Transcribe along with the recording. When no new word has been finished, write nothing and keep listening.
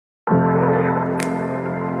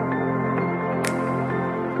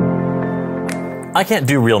I can't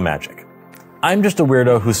do real magic. I'm just a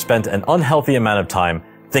weirdo who spent an unhealthy amount of time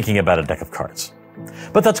thinking about a deck of cards.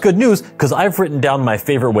 But that's good news, because I've written down my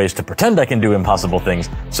favorite ways to pretend I can do impossible things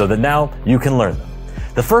so that now you can learn them.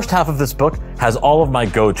 The first half of this book has all of my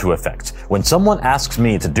go-to effects. When someone asks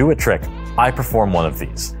me to do a trick, I perform one of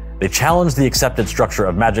these. They challenge the accepted structure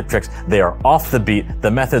of magic tricks, they are off the beat,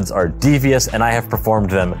 the methods are devious, and I have performed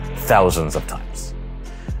them thousands of times.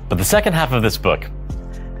 But the second half of this book,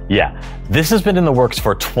 yeah, this has been in the works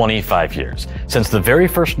for 25 years, since the very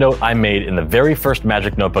first note I made in the very first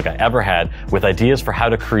magic notebook I ever had with ideas for how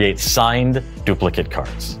to create signed duplicate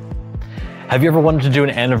cards. Have you ever wanted to do an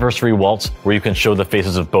anniversary waltz where you can show the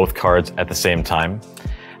faces of both cards at the same time?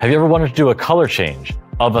 Have you ever wanted to do a color change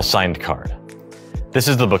of a signed card? This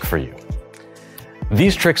is the book for you.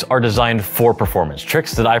 These tricks are designed for performance,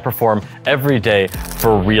 tricks that I perform every day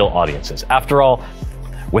for real audiences. After all,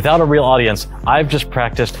 without a real audience, I've just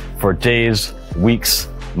practiced for days, weeks,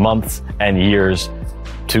 months, and years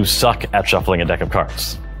to suck at shuffling a deck of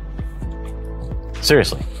cards.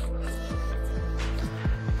 Seriously.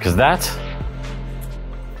 Because that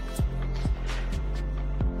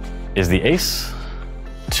is the ace,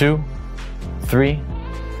 2, 3,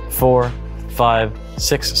 4, 5,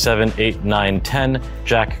 6, 7, 8, 9, 10,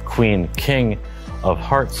 jack, queen, king of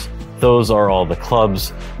hearts. Those are all the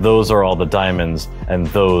clubs, those are all the diamonds, and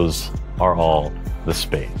those are all the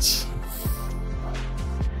spades.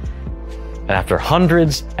 And after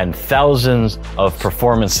hundreds and thousands of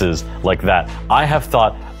performances like that, I have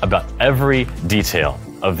thought about every detail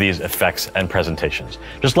of these effects and presentations.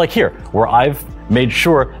 Just like here, where I've made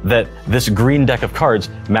sure that this green deck of cards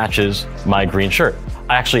matches my green shirt.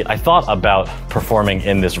 I thought about performing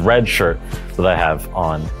in this red shirt that I have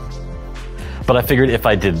on, but I figured if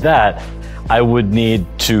I did that, I would need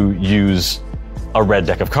to use a red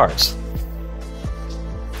deck of cards.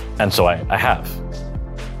 And so I have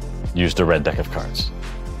used a red deck of cards.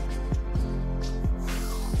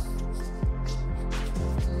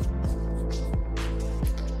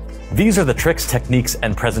 These are the tricks, techniques,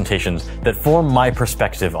 and presentations that form my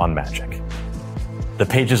perspective on magic. The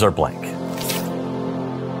pages are blank.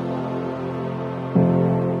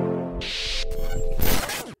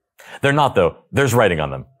 They're not, though. There's writing on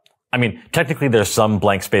them. I mean, technically there's some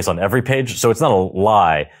blank space on every page, so it's not a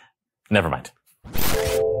lie. Never mind.